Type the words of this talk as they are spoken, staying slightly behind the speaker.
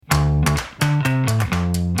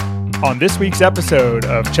On this week's episode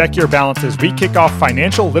of Check Your Balances, we kick off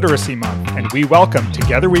Financial Literacy Month, and we welcome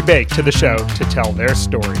Together We Bake to the show to tell their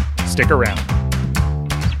story. Stick around.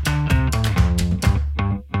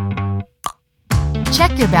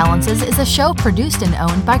 Check Your Balances is a show produced and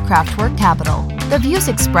owned by Craftwork Capital. The views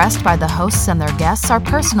expressed by the hosts and their guests are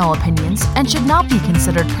personal opinions and should not be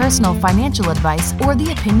considered personal financial advice or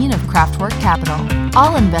the opinion of Craftwork Capital.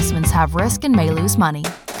 All investments have risk and may lose money.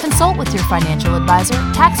 Consult with your financial advisor,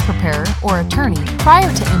 tax preparer, or attorney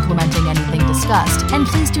prior to implementing anything discussed, and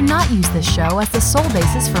please do not use this show as the sole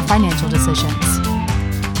basis for financial decisions.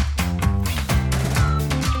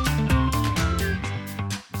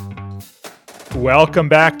 Welcome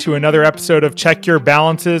back to another episode of Check Your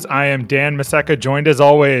Balances. I am Dan Maseka, joined as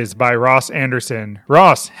always by Ross Anderson.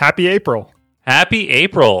 Ross, happy April. Happy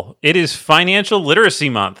April. It is Financial Literacy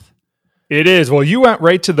Month. It is. Well, you went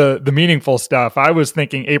right to the meaningful stuff. I was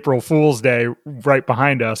thinking April Fool's Day right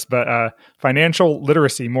behind us, but financial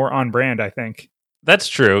literacy, more on brand, I think. That's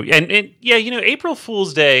true. And April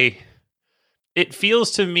Fool's Day, it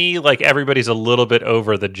feels to me like everybody's a little bit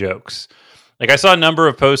over the jokes. Like I saw a number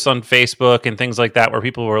of posts on Facebook and things like that where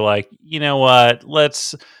people were like, you know what,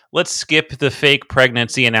 let's skip the fake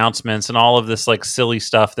pregnancy announcements and all of this like silly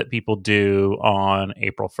stuff that people do on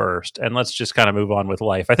April 1st. And let's just kind of move on with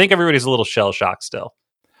life. I think everybody's a little shell shocked still.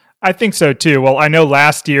 I think so too. Well, I know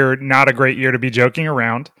last year, not a great year to be joking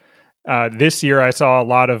around. This year, I saw a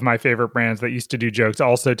lot of my favorite brands that used to do jokes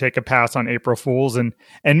also take a pass on April Fools. And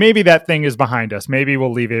maybe that thing is behind us. Maybe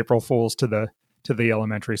we'll leave April Fools to the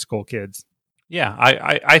elementary school kids. Yeah,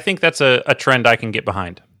 I think that's a trend I can get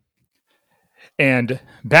behind. And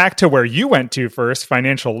back to where you went to first,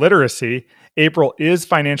 financial literacy. April is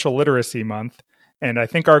Financial Literacy Month. And I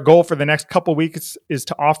think our goal for the next couple weeks is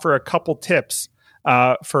to offer a couple tips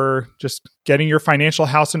for just getting your financial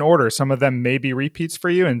house in order. Some of them may be repeats for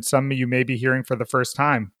you, and some you may be hearing for the first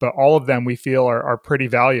time. But all of them we feel are pretty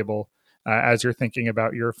valuable as you're thinking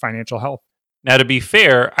about your financial health. Now, to be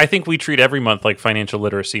fair, I think we treat every month like Financial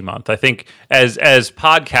Literacy Month. I think as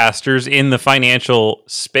podcasters in the financial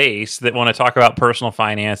space that want to talk about personal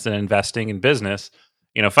finance and investing in business,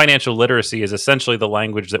 financial literacy is essentially the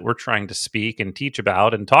language that we're trying to speak and teach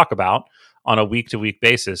about and talk about on a week-to-week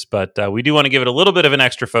basis. But we do want to give it a little bit of an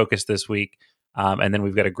extra focus this week. And then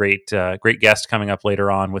we've got a great guest coming up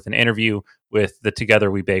later on with an interview with the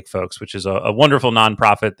Together We Bake folks, which is a wonderful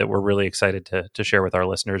nonprofit that we're really excited to share with our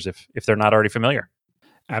listeners if they're not already familiar.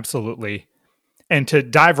 Absolutely. And to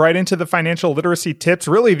dive right into the financial literacy tips,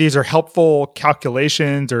 really these are helpful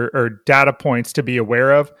calculations or data points to be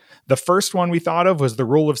aware of. The first one we thought of was the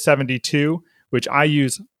Rule of 72, which I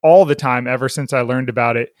use all the time ever since I learned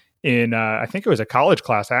about it in, I think it was a college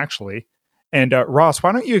class actually. And Ross,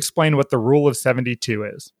 why don't you explain what the Rule of 72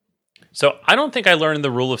 is? So I don't think I learned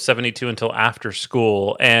the Rule of 72 until after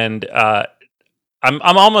school, and I'm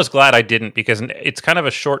almost glad I didn't, because it's kind of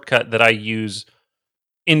a shortcut that I use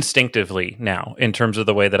instinctively now in terms of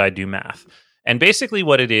the way that I do math. And basically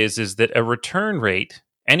what it is that a return rate,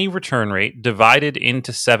 any return rate divided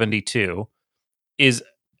into 72 is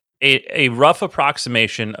a rough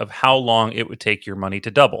approximation of how long it would take your money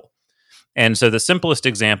to double. And so the simplest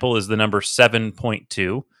example is the number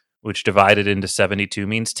 7.2, which divided into 72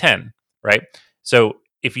 means 10, right? So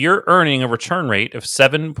if you're earning a return rate of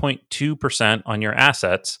 7.2% on your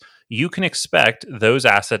assets, you can expect those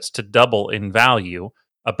assets to double in value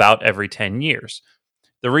about every 10 years.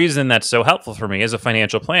 The reason that's so helpful for me as a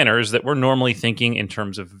financial planner is that we're normally thinking in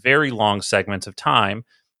terms of very long segments of time.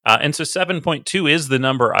 And so 7.2 is the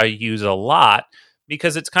number I use a lot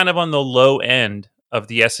because it's kind of on the low end of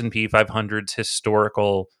the S&P 500's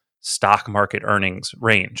historical stock market earnings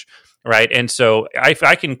range, right? And so if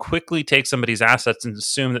I can quickly take somebody's assets and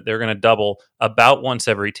assume that they're going to double about once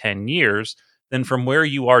every 10 years, then from where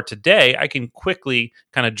you are today, I can quickly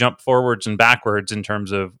kind of jump forwards and backwards in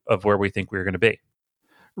terms of where we think we're going to be.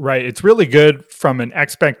 Right. It's really good from an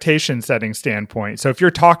expectation setting standpoint. So if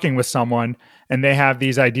you're talking with someone and they have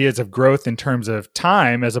these ideas of growth in terms of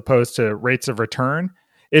time as opposed to rates of return,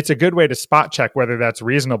 it's a good way to spot check whether that's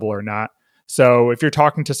reasonable or not. So if you're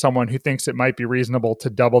talking to someone who thinks it might be reasonable to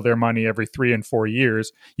double their money every 3 and 4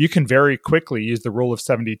 years, you can very quickly use the Rule of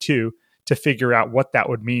 72 to figure out what that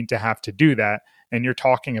would mean to have to do that. And you're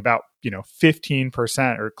talking about,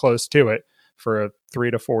 15% or close to it for a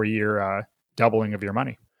 3 to 4 year doubling of your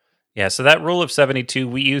money. Yeah, so that Rule of 72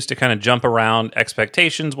 we use to kind of jump around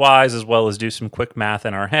expectations wise, as well as do some quick math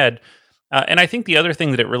in our head. And I think the other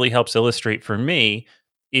thing that it really helps illustrate for me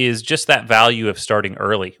is just that value of starting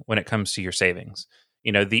early when it comes to your savings.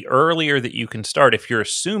 The earlier that you can start, if you're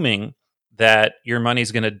assuming that your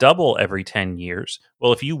money's going to double every 10 years.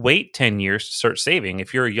 Well, if you wait 10 years to start saving,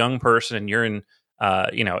 if you're a young person and you're in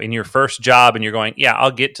in your first job and you're going, yeah,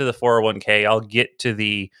 I'll get to the 401k, I'll get to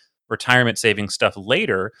the retirement saving stuff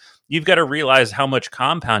later, you've got to realize how much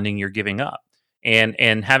compounding you're giving up.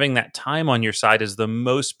 And having that time on your side is the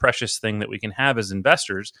most precious thing that we can have as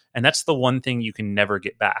investors. And that's the one thing you can never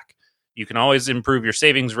get back. You can always improve your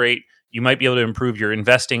savings rate. You might be able to improve your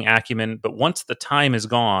investing acumen. But once the time is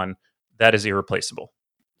gone, that is irreplaceable.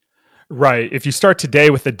 Right. If you start today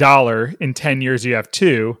with $1, in 10 years, you have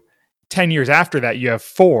 2. 10 years after that, you have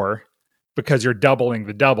 4 because you're doubling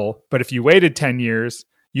the double. But if you waited 10 years,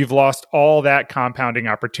 you've lost all that compounding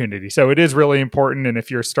opportunity. So it is really important. And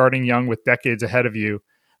if you're starting young with decades ahead of you,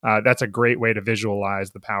 that's a great way to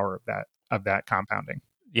visualize the power of that compounding.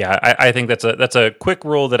 Yeah, I think that's a quick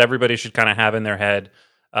rule that everybody should kind of have in their head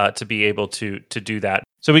to be able to do that.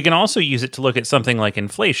 So we can also use it to look at something like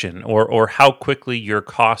inflation or how quickly your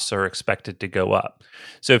costs are expected to go up.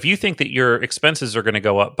 So if you think that your expenses are going to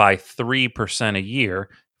go up by 3% a year,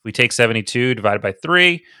 if we take 72 divided by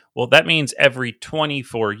 3, well, that means every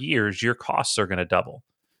 24 years, your costs are going to double.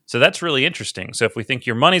 So that's really interesting. So if we think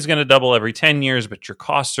your money's going to double every 10 years, but your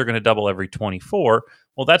costs are going to double every 24,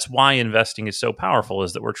 well, that's why investing is so powerful,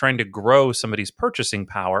 is that we're trying to grow somebody's purchasing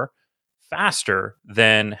power faster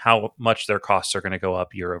than how much their costs are going to go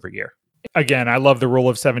up year over year. Again, I love the rule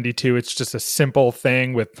of 72. It's just a simple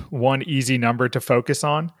thing with one easy number to focus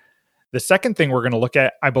on. The second thing we're going to look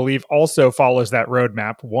at, I believe, also follows that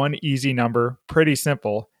roadmap. One easy number, pretty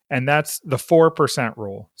simple, and that's the 4%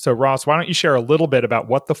 rule. So Ross, why don't you share a little bit about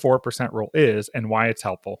what the 4% rule is and why it's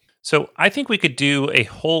helpful? So I think we could do a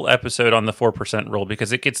whole episode on the 4% rule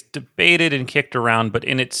because it gets debated and kicked around, but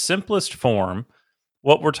in its simplest form,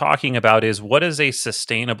 what we're talking about is what is a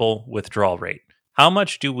sustainable withdrawal rate? How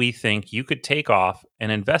much do we think you could take off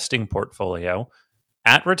an investing portfolio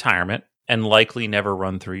at retirement and likely never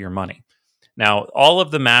run through your money? Now, all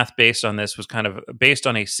of the math based on this was kind of based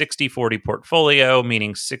on a 60-40 portfolio,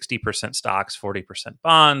 meaning 60% stocks, 40%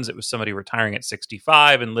 bonds. It was somebody retiring at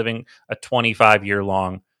 65 and living a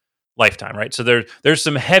 25-year-long lifetime, right? So there's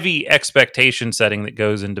some heavy expectation setting that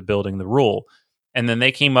goes into building the rule. And then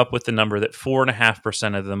they came up with the number that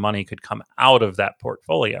 4.5% of the money could come out of that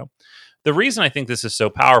portfolio. The reason I think this is so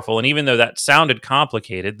powerful, and even though that sounded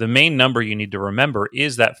complicated, the main number you need to remember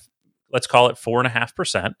is that, let's call it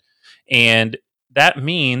 4.5%. And that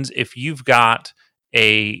means if you've got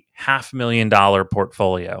a $500,000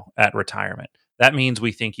 portfolio at retirement, that means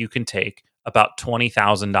we think you can take about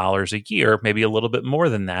 $20,000 a year, maybe a little bit more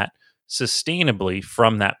than that, sustainably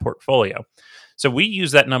from that portfolio. So we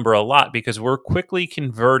use that number a lot because we're quickly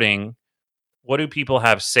converting what do people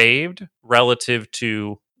have saved relative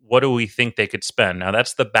to what do we think they could spend. Now,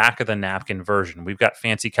 that's the back of the napkin version. We've got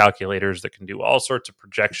fancy calculators that can do all sorts of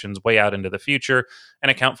projections way out into the future and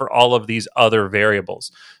account for all of these other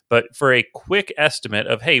variables. But for a quick estimate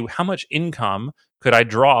of, hey, how much income could I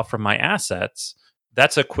draw from my assets?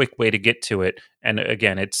 That's a quick way to get to it. And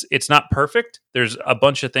again, it's not perfect. There's a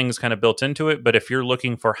bunch of things kind of built into it. But if you're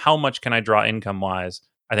looking for how much can I draw income-wise,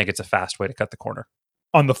 I think it's a fast way to cut the corner.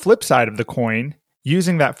 On the flip side of the coin,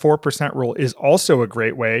 using that 4% rule is also a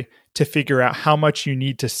great way to figure out how much you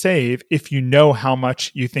need to save if you know how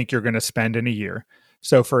much you think you're going to spend in a year.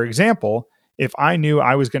 So for example, if I knew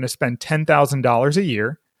I was going to spend $10,000 a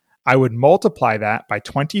year, I would multiply that by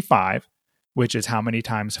 25, which is how many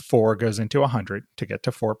times 4 goes into 100 to get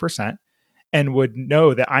to 4%, and would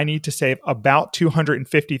know that I need to save about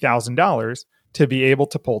 $250,000 to be able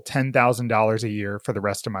to pull $10,000 a year for the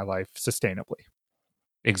rest of my life sustainably.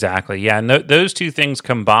 Exactly. Yeah. And those two things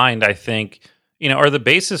combined, I think, are the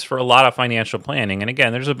basis for a lot of financial planning. And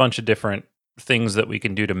again, there's a bunch of different things that we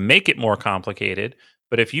can do to make it more complicated.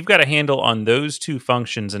 But if you've got a handle on those two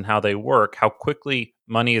functions and how they work, how quickly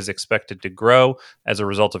money is expected to grow as a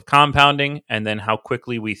result of compounding, and then how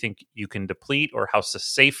quickly we think you can deplete, or how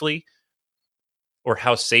safely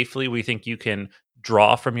we think you can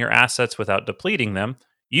draw from your assets without depleting them,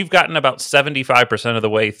 you've gotten about 75% of the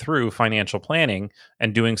way through financial planning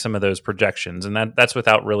and doing some of those projections. And that's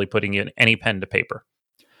without really putting in any pen to paper.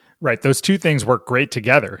 Right. Those two things work great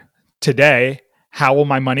together. Today, how will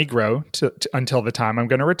my money grow until the time I'm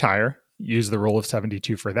going to retire? Use the rule of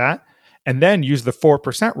 72 for that. And then use the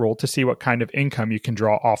 4% rule to see what kind of income you can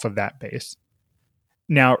draw off of that base.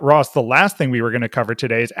 Now, Ross, the last thing we were going to cover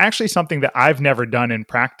today is actually something that I've never done in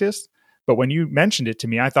practice. But when you mentioned it to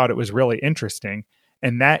me, I thought it was really interesting.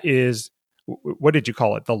 And that is, what did you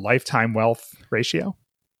call it? The lifetime wealth ratio?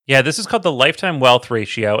 Yeah, this is called the lifetime wealth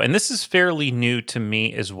ratio. And this is fairly new to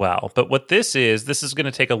me as well. But what this is going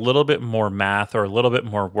to take a little bit more math or a little bit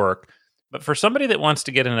more work. But for somebody that wants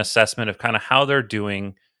to get an assessment of kind of how they're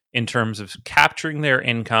doing in terms of capturing their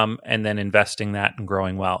income and then investing that and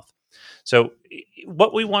growing wealth. So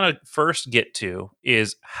what we want to first get to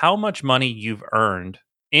is how much money you've earned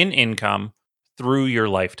in income through your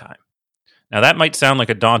lifetime. Now, that might sound like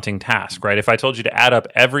a daunting task, right? If I told you to add up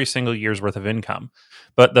every single year's worth of income.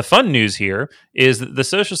 But the fun news here is that the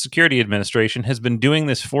Social Security Administration has been doing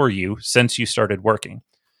this for you since you started working.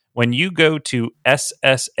 When you go to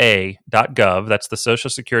ssa.gov, that's the Social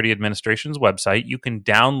Security Administration's website, you can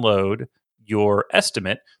download your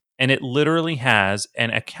estimate, and it literally has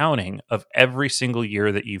an accounting of every single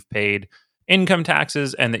year that you've paid income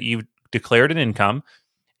taxes and that you've declared an income.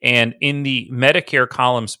 And in the Medicare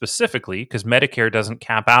column specifically, because Medicare doesn't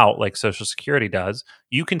cap out like Social Security does,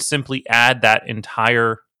 you can simply add that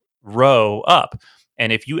entire row up.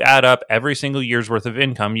 And if you add up every single year's worth of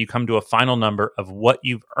income, you come to a final number of what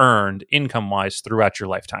you've earned income-wise throughout your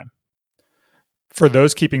lifetime. For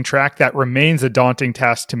those keeping track, that remains a daunting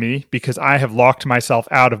task to me because I have locked myself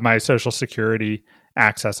out of my Social Security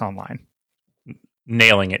access online.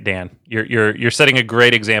 Nailing it, Dan. You're setting a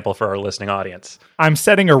great example for our listening audience. I'm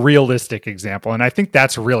setting a realistic example, and I think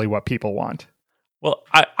that's really what people want. Well,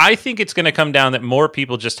 I think it's going to come down that more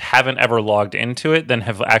people just haven't ever logged into it than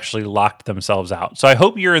have actually locked themselves out. So I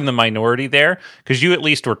hope you're in the minority there because you at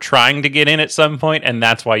least were trying to get in at some point, and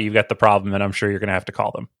that's why you've got the problem, and I'm sure you're going to have to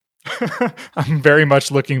call them. I'm very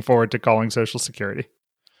much looking forward to calling Social Security.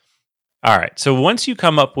 All right. So once you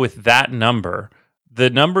come up with that number,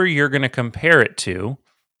 the number you're going to compare it to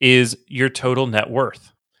is your total net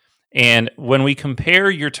worth. And when we compare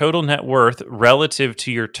your total net worth relative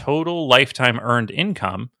to your total lifetime earned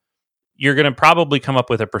income, you're going to probably come up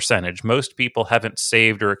with a percentage. Most people haven't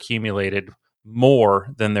saved or accumulated more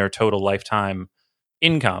than their total lifetime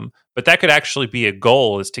income, but that could actually be a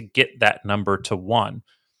goal, is to get that number to 1.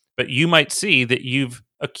 But you might see that you've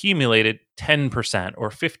accumulated 10%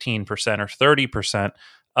 or 15% or 30%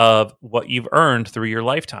 of what you've earned through your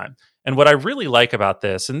lifetime. And what I really like about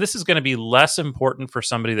this, and this is going to be less important for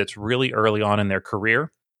somebody that's really early on in their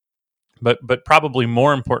career, but probably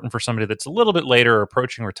more important for somebody that's a little bit later or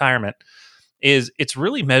approaching retirement, is it's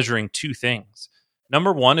really measuring 2 things.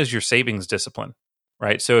 Number 1 is your savings discipline,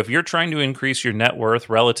 right? So if you're trying to increase your net worth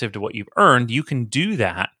relative to what you've earned, you can do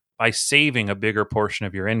that by saving a bigger portion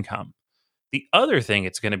of your income. The other thing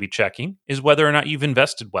it's going to be checking is whether or not you've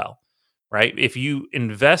invested well, right? If you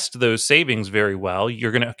invest those savings very well,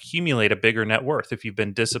 you're going to accumulate a bigger net worth if you've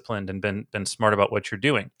been disciplined and been smart about what you're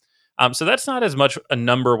doing. So that's not as much a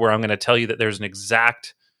number where I'm going to tell you that there's an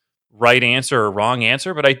exact right answer or wrong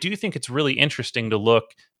answer, but I do think it's really interesting to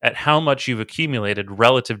look at how much you've accumulated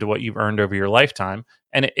relative to what you've earned over your lifetime.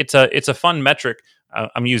 And it's a fun metric.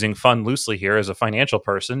 I'm using fun loosely here as a financial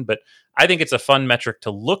person, but I think it's a fun metric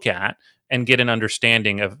to look at and get an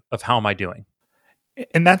understanding of how am I doing.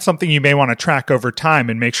 And that's something you may want to track over time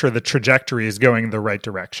and make sure the trajectory is going in the right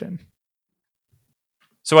direction.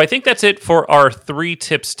 So I think that's it for our 3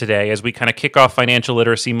 tips today as we kind of kick off Financial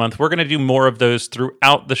Literacy Month. We're going to do more of those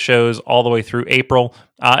throughout the shows all the way through April,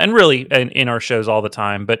 and really in our shows all the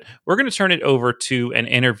time. But we're going to turn it over to an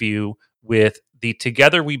interview with the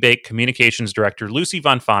Together We Bake Communications Director, Lucy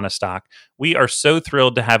Von Fonestock. We are so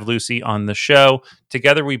thrilled to have Lucy on the show.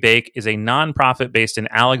 Together We Bake is a nonprofit based in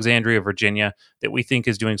Alexandria, Virginia, that we think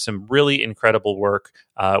is doing some really incredible work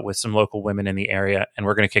with some local women in the area. And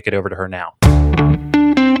we're going to kick it over to her now.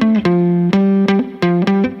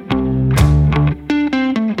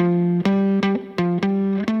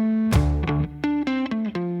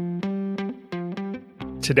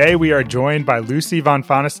 Today, we are joined by Lucy Von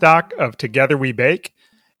Fonestock of Together We Bake.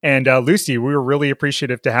 And Lucy, we were really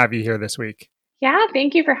appreciative to have you here this week. Yeah,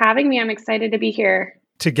 thank you for having me. I'm excited to be here.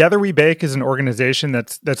 Together We Bake is an organization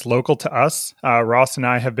that's local to us. Ross and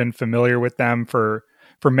I have been familiar with them for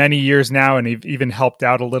many years now, and have even helped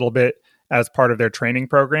out a little bit as part of their training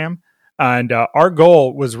program. And our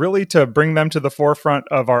goal was really to bring them to the forefront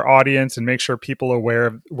of our audience and make sure people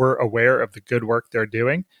were aware of the good work they're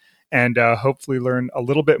doing, and hopefully learn a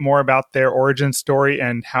little bit more about their origin story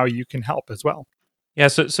and how you can help as well. Yeah,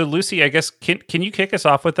 so Lucy, I guess, can you kick us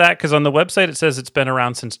off with that? Because on the website it says it's been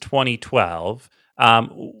around since 2012.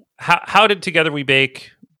 How did Together We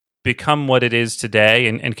Bake become what it is today?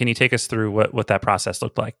 And can you take us through what that process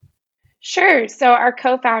looked like? Sure. So our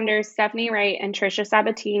co-founders, Stephanie Wright and Tricia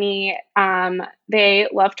Sabatini, they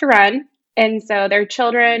love to run. And so their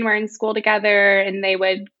children were in school together, and they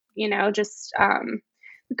would, just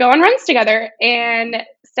go on runs together. And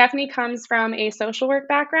Stephanie comes from a social work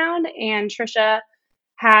background, and Tricia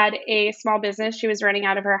had a small business she was running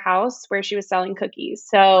out of her house where she was selling cookies.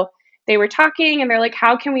 So they were talking and they're like,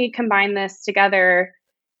 how can we combine this together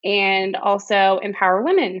and also empower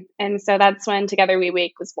women? And so that's when Together We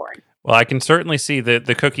Bake was born. Well, I can certainly see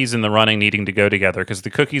the cookies and the running needing to go together, because the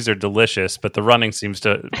cookies are delicious, but the running seems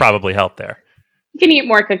to probably help there. You can eat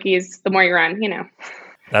more cookies the more you run, you know.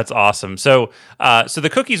 That's awesome. So the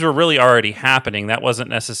cookies were really already happening. That wasn't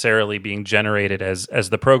necessarily being generated as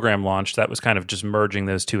the program launched. That was kind of just merging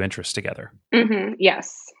those two interests together. Mm-hmm.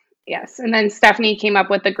 Yes. And then Stephanie came up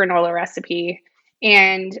with the granola recipe.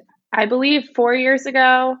 And I believe 4 years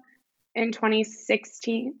ago in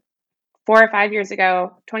 2016, 4 or 5 years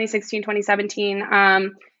ago, 2016,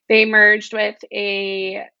 2017, they merged with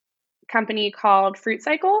a company called Fruit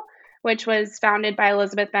Cycle, which was founded by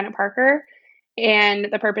Elizabeth Bennett Parker. And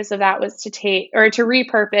the purpose of that was to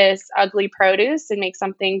repurpose ugly produce and make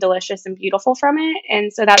something delicious and beautiful from it.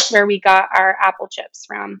 And so that's where we got our apple chips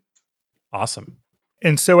from. Awesome.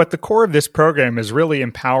 And so at the core of this program is really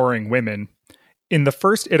empowering women. In the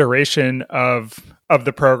first iteration of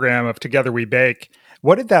the program of Together We Bake,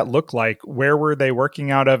 what did that look like? Where were they working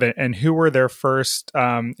out of, and who were their first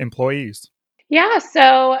employees? Yeah,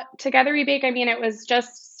 so Together We Bake, it was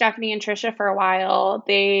just Stephanie and Trisha for a while.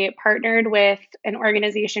 They partnered with an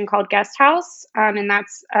organization called Guest House, and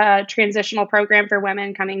that's a transitional program for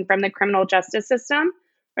women coming from the criminal justice system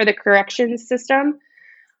or the corrections system.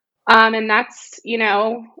 And that's,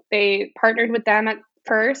 they partnered with them at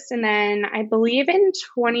first. And then I believe in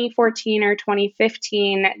 2014 or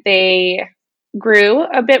 2015, they grew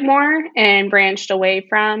a bit more and branched away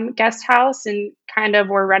from Guest House and kind of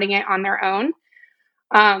were running it on their own.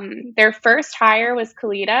 Their first hire was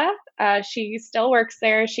Kalita. She still works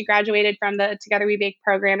there. She graduated from the Together We Bake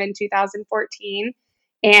program in 2014.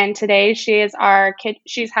 And today she's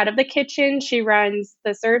head of the kitchen. She runs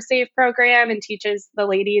the Serve Safe program and teaches the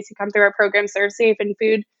ladies who come through our program Serve Safe and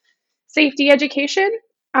food safety education.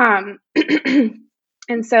 And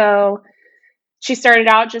so she started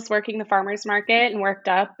out just working the farmer's market and worked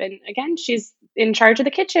up. And again, she's in charge of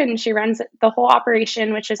the kitchen. She runs the whole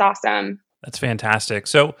operation, which is awesome. That's fantastic.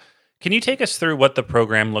 So can you take us through what the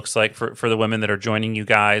program looks like for the women that are joining you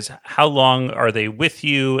guys? How long are they with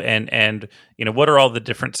you? And what are all the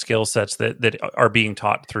different skill sets that are being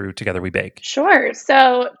taught through Together We Bake? Sure.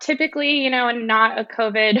 So typically, in not a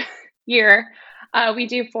COVID year, we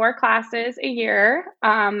do 4 classes a year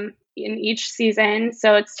in each season.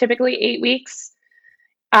 So it's typically 8 weeks,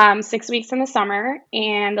 6 weeks in the summer.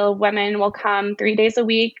 And the women will come 3 days a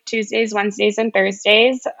week, Tuesdays, Wednesdays, and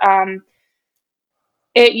Thursdays.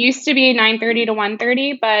 It used to be 9:30 to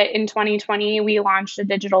 1:30, but in 2020, we launched a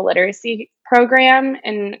digital literacy program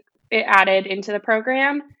and it added into the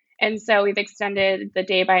program. And so we've extended the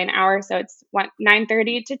day by an hour. So it's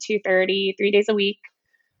 9:30 to 2:30, 3 days a week.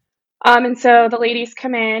 And so the ladies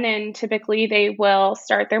come in and typically they will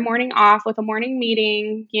start their morning off with a morning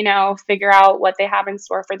meeting, figure out what they have in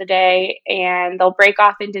store for the day, and they'll break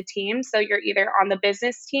off into teams. So you're either on the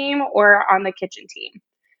business team or on the kitchen team.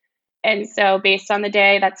 And so based on the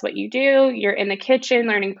day, that's what you do. You're in the kitchen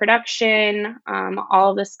learning production, all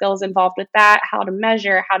of the skills involved with that, how to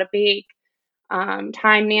measure, how to bake,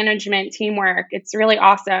 time management, teamwork. It's really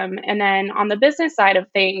awesome. And then on the business side of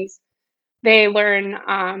things, they learn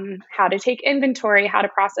how to take inventory, how to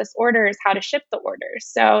process orders, how to ship the orders.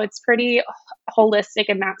 So it's pretty holistic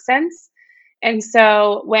in that sense. And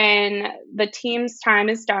so when the team's time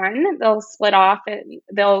is done, they'll split off and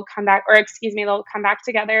they'll come back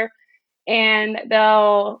together and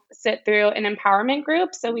they'll sit through an empowerment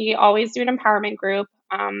group. So we always do an empowerment group,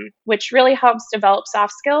 which really helps develop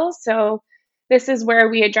soft skills. So this is where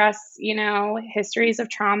we address, histories of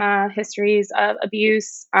trauma, histories of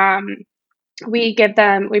abuse. We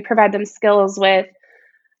provide them skills with,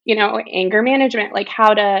 anger management, like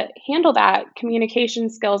how to handle that,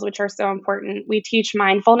 communication skills, which are so important. We teach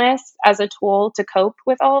mindfulness as a tool to cope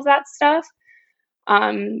with all of that stuff.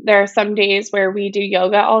 There are some days where we do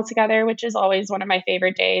yoga all together, which is always one of my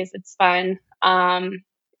favorite days. It's fun.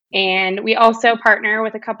 And we also partner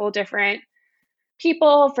with a couple different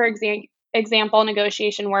people. For example,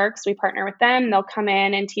 Negotiation Works, we partner with them. They'll come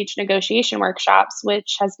in and teach negotiation workshops,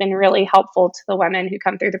 which has been really helpful to the women who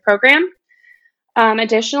come through the program.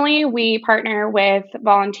 Additionally, we partner with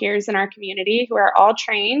volunteers in our community who are all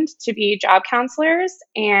trained to be job counselors,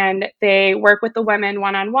 and they work with the women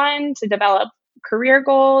one-on-one to develop career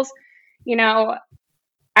goals.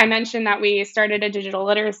 I mentioned that we started a digital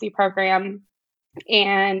literacy program,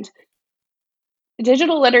 and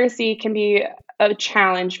digital literacy can be a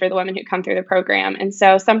challenge for the women who come through the program. And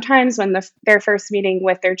so sometimes when they're first meeting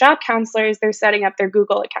with their job counselors, they're setting up their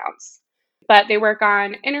Google accounts. But they work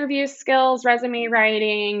on interview skills, resume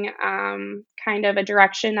writing, kind of a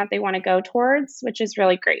direction that they want to go towards, which is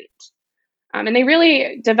really great. And they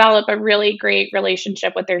really develop a really great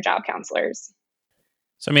relationship with their job counselors.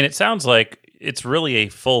 So, I mean, it sounds like it's really a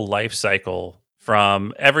full life cycle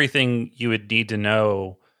from everything you would need to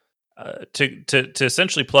know to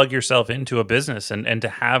essentially plug yourself into a business and to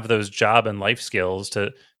have those job and life skills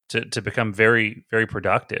to become very, very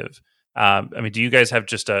productive. I mean, do you guys have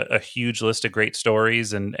just a huge list of great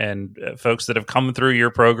stories and folks that have come through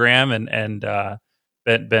your program and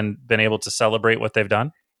been able to celebrate what they've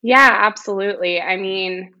done? Yeah, absolutely. I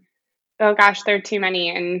mean, oh gosh, there are too many.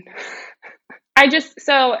 And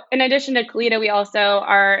so in addition to Kalita, we also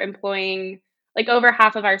are employing like over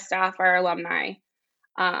half of our staff are alumni.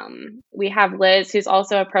 We have Liz, who's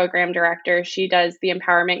also a program director. She does the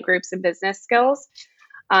empowerment groups and business skills.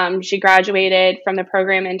 She graduated from the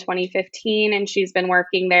program in 2015, and she's been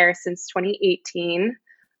working there since 2018.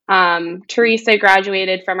 Teresa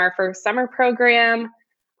graduated from our first summer program,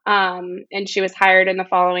 and she was hired in the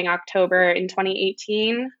following October in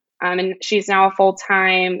 2018. And she's now a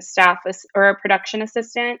full-time staff or a production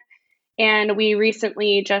assistant. And we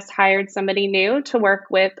recently just hired somebody new to work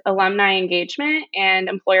with alumni engagement and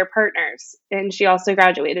employer partners. And she also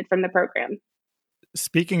graduated from the program.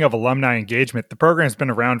 Speaking of alumni engagement, the program's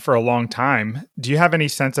been around for a long time. Do you have any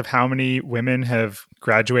sense of how many women have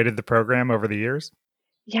graduated the program over the years?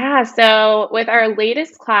 Yeah, so with our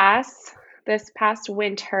latest class this past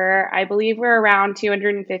winter, I believe we're around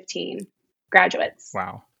 215 graduates.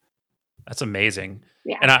 Wow. That's amazing.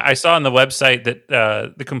 Yeah. And I saw on the website that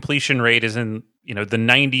the completion rate is in the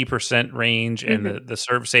 90% range, and the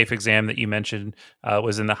ServSafe exam that you mentioned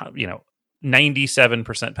was in the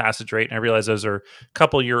 97% passage rate. And I realize those are a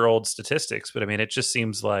couple-year-old statistics, but I mean, it just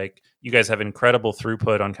seems like you guys have incredible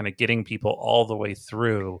throughput on kind of getting people all the way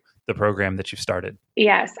through the program that you've started.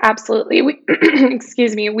 Yes, absolutely.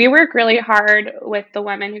 Excuse me. We work really hard with the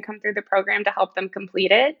women who come through the program to help them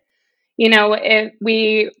complete it. If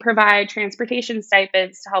we provide transportation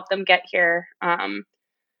stipends to help them get here.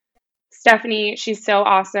 Stephanie, she's so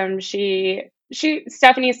awesome.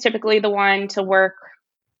 Stephanie is typically the one to work,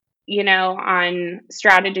 on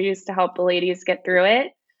strategies to help the ladies get through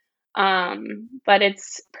it. But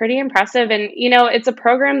it's pretty impressive. And, it's a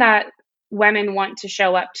program that women want to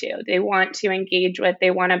show up to. They want to engage with,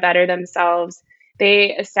 they want to better themselves.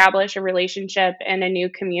 They establish a relationship and a new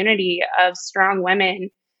community of strong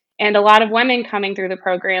women. And a lot of women coming through the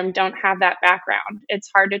program don't have that background.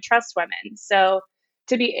 It's hard to trust women. So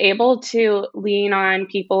to be able to lean on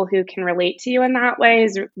people who can relate to you in that way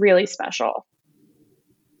is really special.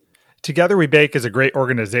 Together We Bake is a great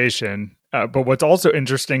organization, but what's also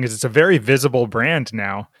interesting is it's a very visible brand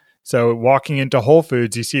now. So walking into Whole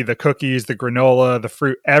Foods, you see the cookies, the granola, the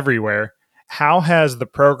fruit everywhere. How has the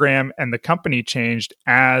program and the company changed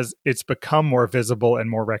as it's become more visible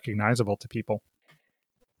and more recognizable to people?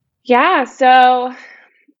 Yeah, so,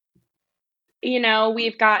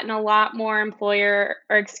 we've gotten a lot more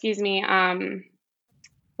what's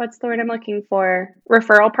the word I'm looking for?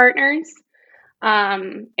 Referral partners.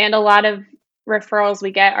 And a lot of referrals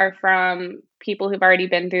we get are from people who've already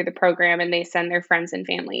been through the program, and they send their friends and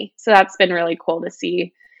family. So that's been really cool to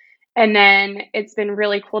see. And then it's been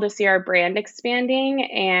really cool to see our brand expanding.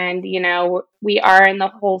 And, we are in the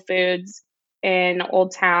Whole Foods in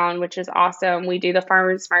Old Town, which is awesome. We do the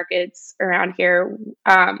farmers markets around here.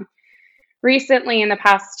 Recently, in the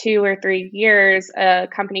past 2 or 3 years, a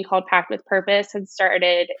company called Packed with Purpose had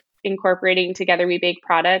started incorporating Together We Bake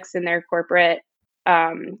products in their corporate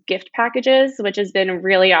gift packages, which has been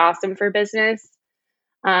really awesome for business.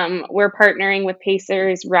 We're partnering with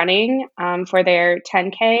Pacers Running for their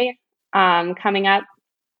 10K coming up.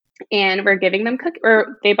 And we're giving them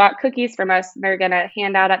they bought cookies from us, and they're going to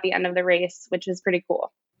hand out at the end of the race, which is pretty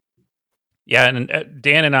cool. Yeah, and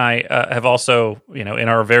Dan and I have also, in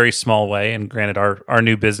our very small way, and granted our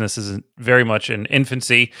new business is very much in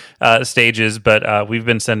infancy stages, but we've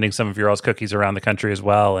been sending some of your all's cookies around the country as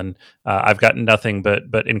well, and I've gotten nothing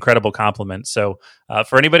but incredible compliments. So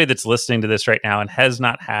for anybody that's listening to this right now and has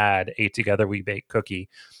not had a Together We Bake cookie,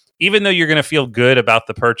 even though you're going to feel good about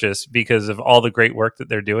the purchase because of all the great work that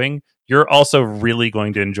they're doing, you're also really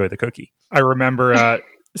going to enjoy the cookie. I remember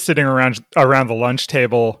sitting around the lunch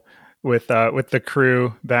table with the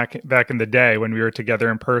crew back in the day when we were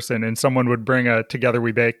together in person, and someone would bring a Together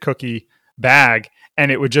We Bake cookie bag,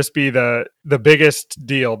 and it would just be the biggest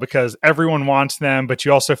deal because everyone wants them, but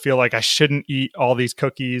you also feel like I shouldn't eat all these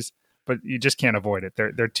cookies, but you just can't avoid it.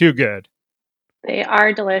 They're too good. They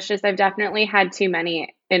are delicious. I've definitely had too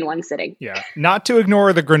many. in one sitting. Yeah. Not to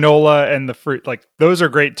ignore the granola and the fruit. Like those are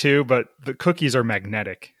great too, but the cookies are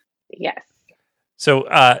magnetic. Yes. So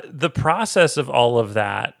the process of all of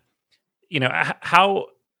that, how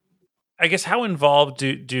involved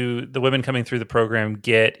do the women coming through the program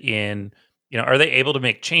get in, are they able to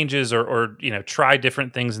make changes or try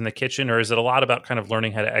different things in the kitchen, or is it a lot about kind of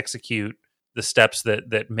learning how to execute the steps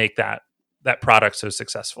that make that product so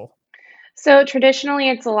successful? So traditionally,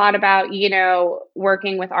 it's a lot about,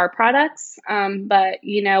 working with our products. But,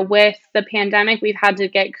 with the pandemic, we've had to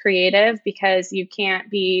get creative because you can't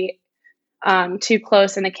be too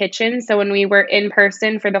close in the kitchen. So when we were in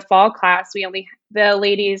person for the fall class, the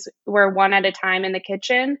ladies were one at a time in the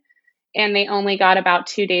kitchen, and they only got about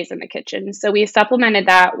 2 days in the kitchen. So we supplemented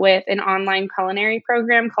that with an online culinary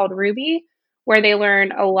program called Ruby, where they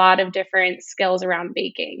learn a lot of different skills around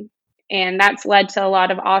baking. And that's led to a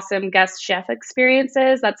lot of awesome guest chef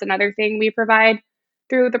experiences. That's another thing we provide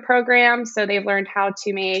through the program. So they've learned how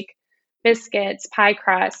to make biscuits, pie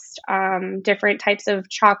crust, different types of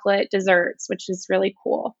chocolate desserts, which is really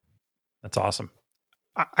cool. That's awesome.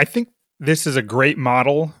 I think this is a great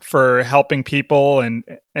model for helping people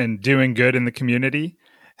and doing good in the community.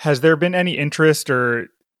 Has there been any interest or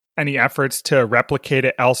any efforts to replicate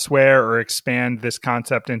it elsewhere or expand this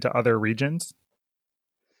concept into other regions?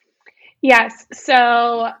 Yes.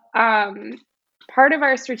 So part of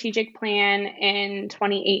our strategic plan in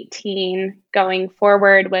 2018 going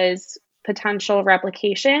forward was potential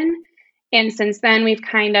replication. And since then, we've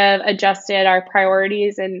kind of adjusted our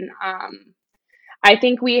priorities. And I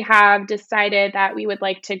think we have decided that we would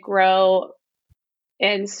like to grow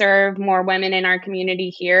and serve more women in our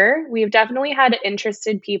community here. We've definitely had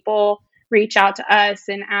interested people reach out to us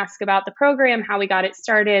and ask about the program, how we got it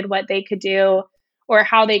started, what they could do, or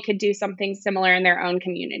how they could do something similar in their own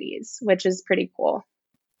communities, which is pretty cool.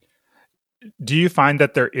 Do you find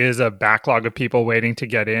that there is a backlog of people waiting to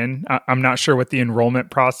get in? I'm not sure what the enrollment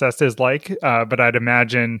process is like, but I'd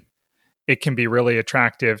imagine it can be really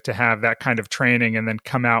attractive to have that kind of training and then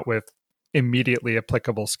come out with immediately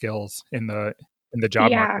applicable skills in the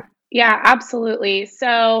job market. Yeah, absolutely.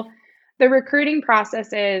 So the recruiting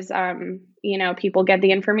process is, people get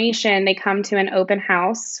the information, they come to an open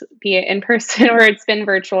house, be it in person or it's been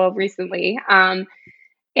virtual recently.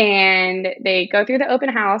 And they go through the open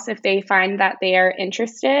house. If they find that they are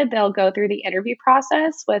interested, they'll go through the interview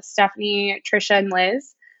process with Stephanie, Trisha, and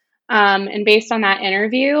Liz. And based on that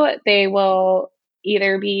interview, they will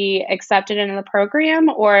either be accepted into the program,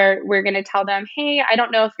 or we're going to tell them, hey, I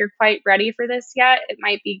don't know if you're quite ready for this yet. It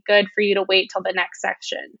might be good for you to wait till the next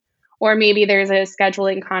section. Or maybe there's a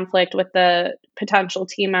scheduling conflict with the potential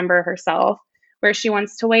team member herself where she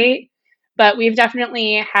wants to wait. But we've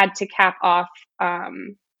definitely had to cap off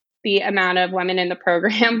the amount of women in the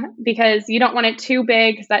program because you don't want it too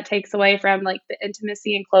big because that takes away from like the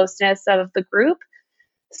intimacy and closeness of the group.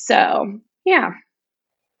 So, yeah.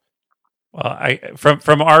 Well,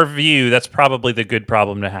 from our view, that's probably the good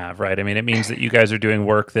problem to have, right? I mean, it means that you guys are doing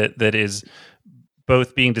work that is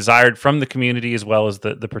both being desired from the community as well as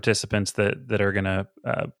the participants that are going to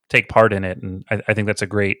take part in it. And I think that's a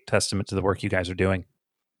great testament to the work you guys are doing.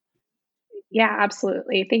 Yeah,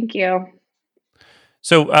 absolutely. Thank you.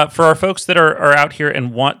 So for our folks that are out here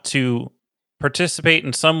and want to participate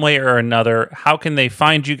in some way or another, how can they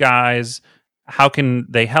find you guys? How can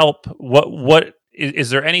they help? What is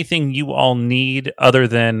there anything you all need other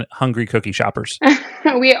than hungry cookie shoppers?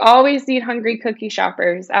 We always need hungry cookie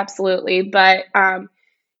shoppers, absolutely. But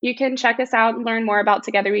you can check us out and learn more about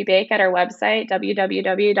Together We Bake at our website,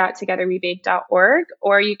 www.togetherwebake.org,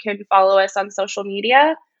 or you can follow us on social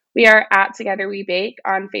media. We are at Together We Bake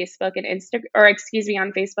on Facebook and on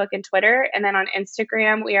Facebook and Twitter. And then on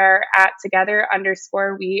Instagram, we are at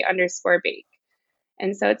together_we_bake.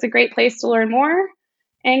 And so it's a great place to learn more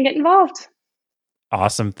and get involved.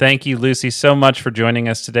 Awesome. Thank you, Lucy, so much for joining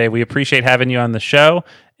us today. We appreciate having you on the show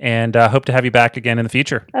and hope to have you back again in the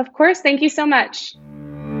future. Of course. Thank you so much.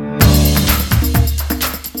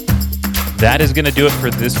 That is going to do it for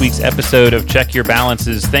this week's episode of Check Your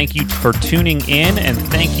Balances. Thank you for tuning in, and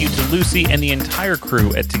thank you to Lucy and the entire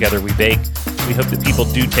crew at Together We Bake. We hope that people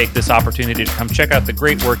do take this opportunity to come check out the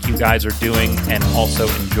great work you guys are doing and also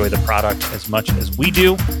enjoy the product as much as we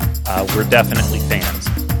do. We're definitely fans.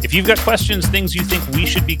 If you've got questions, things you think we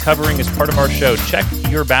should be covering as part of our show,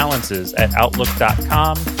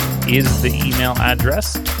 checkyourbalances@outlook.com is the email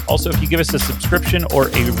address. Also, if you give us a subscription or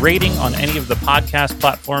a rating on any of the podcast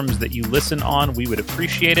platforms that you listen on, we would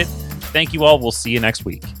appreciate it. Thank you all. We'll see you next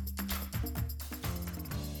week.